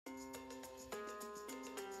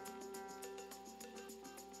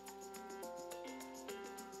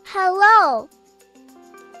Hello!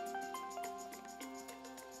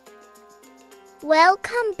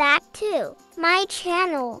 Welcome back to my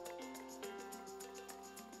channel.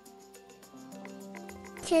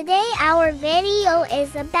 Today our video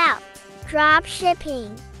is about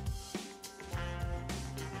dropshipping.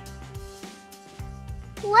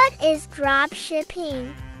 What is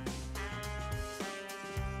dropshipping?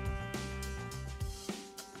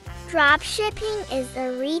 Dropshipping is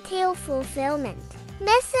a retail fulfillment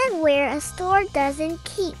method where a store doesn't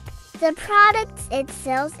keep the products it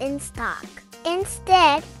sells in stock.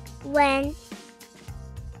 Instead, when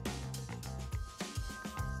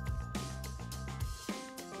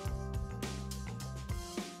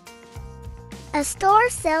a store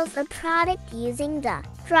sells a product using the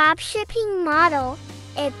dropshipping model,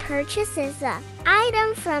 it purchases the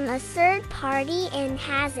item from a third party and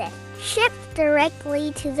has it shipped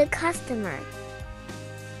directly to the customer.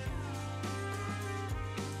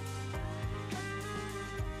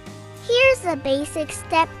 Here's a basic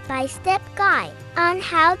step-by-step guide on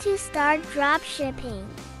how to start dropshipping.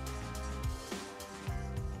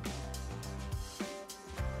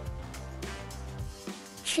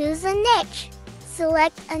 Choose a niche.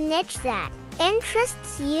 Select a niche that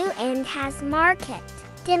interests you and has market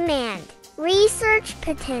demand. Research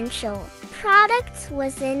potential products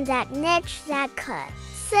within that niche that could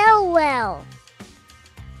sell well.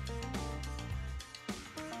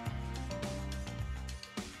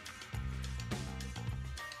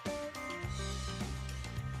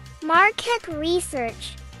 Market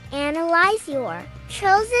research. Analyze your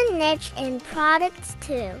chosen niche and products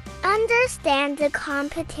to understand the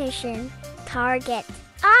competition, target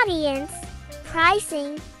audience,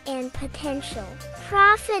 pricing, and potential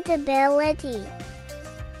profitability.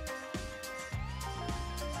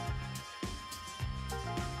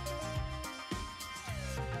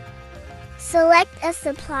 Select a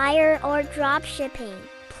supplier or dropshipping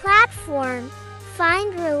platform.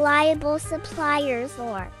 Find reliable suppliers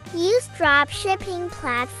or use dropshipping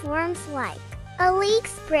platforms like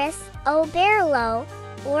AliExpress, Oberlo,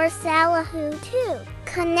 or Salahu to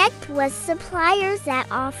connect with suppliers that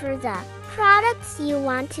offer the products you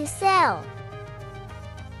want to sell.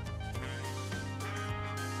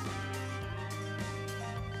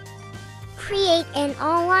 Create an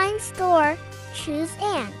online store. Choose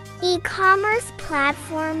an e-commerce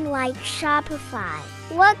platform like Shopify,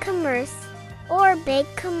 WooCommerce, or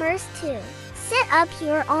BigCommerce to set up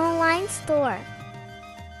your online store.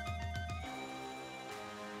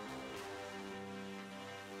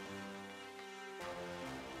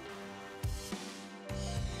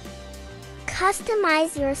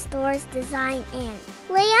 Customize your store's design and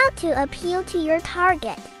layout to appeal to your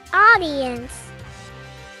target audience.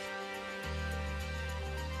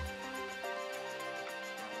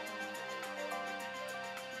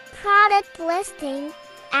 Product listing.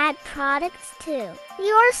 Add products to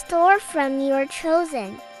your store from your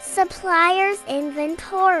chosen supplier's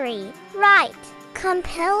inventory. Write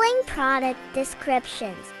compelling product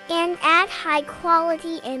descriptions and add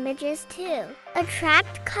high-quality images to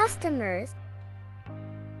attract customers.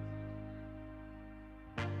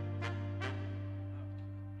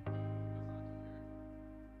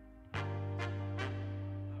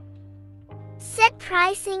 Set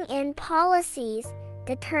pricing and policies.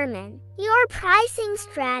 Determine your pricing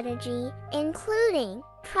strategy, including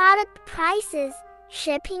product prices,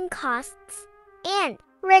 shipping costs, and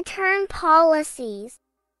return policies.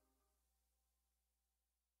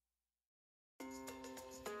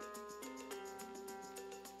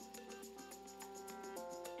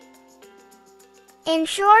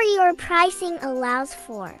 Ensure your pricing allows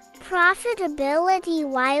for profitability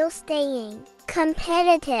while staying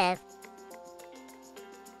competitive.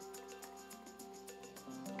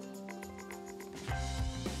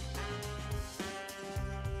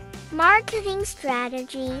 Marketing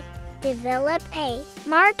strategy. Develop a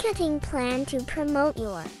marketing plan to promote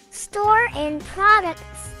your store and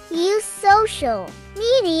products. Use social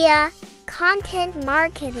media, content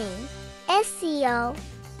marketing, SEO,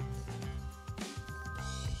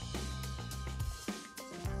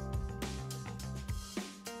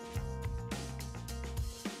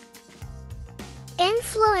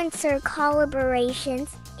 influencer collaborations,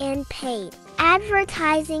 and paid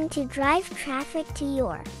advertising to drive traffic to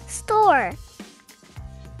your store.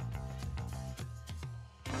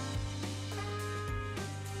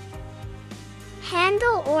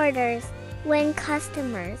 Handle orders. When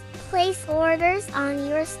customers place orders on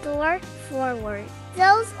your store, forward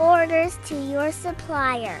those orders to your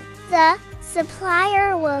supplier. The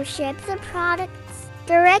supplier will ship the products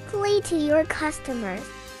directly to your customers.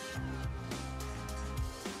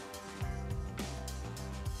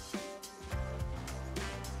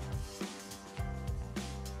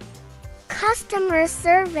 Customer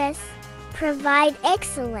service. Provide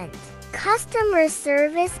excellent customer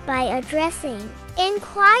service by addressing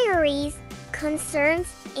inquiries, concerns,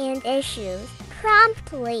 and issues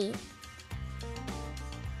promptly.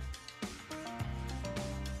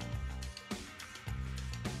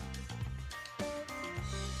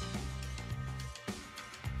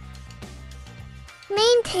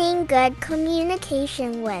 Maintain good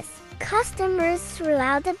communication with customers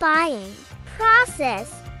throughout the buying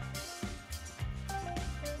process.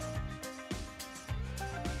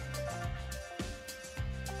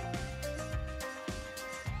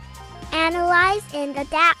 Analyze and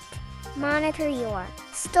adapt. Monitor your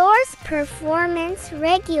store's performance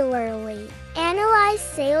regularly. Analyze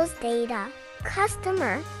sales data,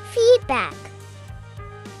 customer feedback.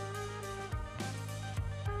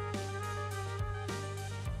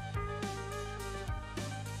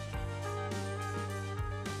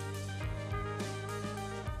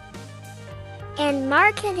 And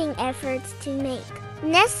marketing efforts to make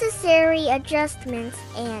necessary adjustments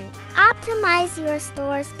and optimize your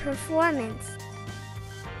store's performance.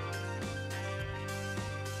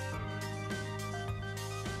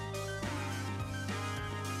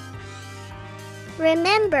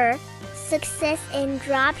 Remember, success in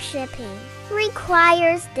dropshipping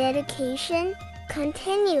requires dedication,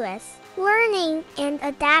 continuous learning, and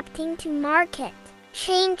adapting to market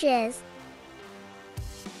changes.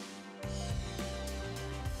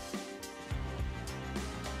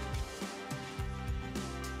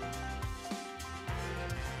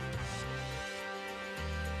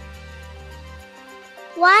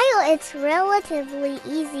 While it's relatively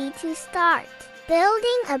easy to start,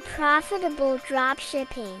 building a profitable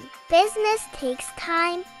dropshipping business takes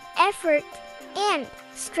time, effort, and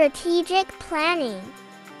strategic planning.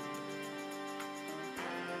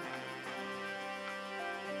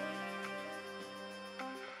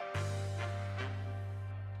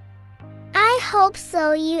 I hope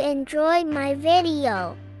so you enjoyed my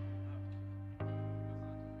video.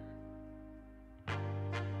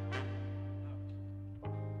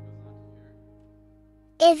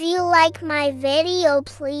 If you like my video,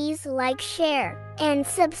 please like, share, and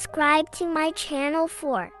subscribe to my channel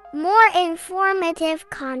for more informative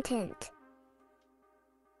content.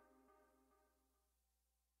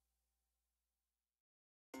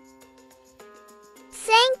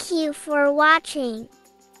 Thank you for watching.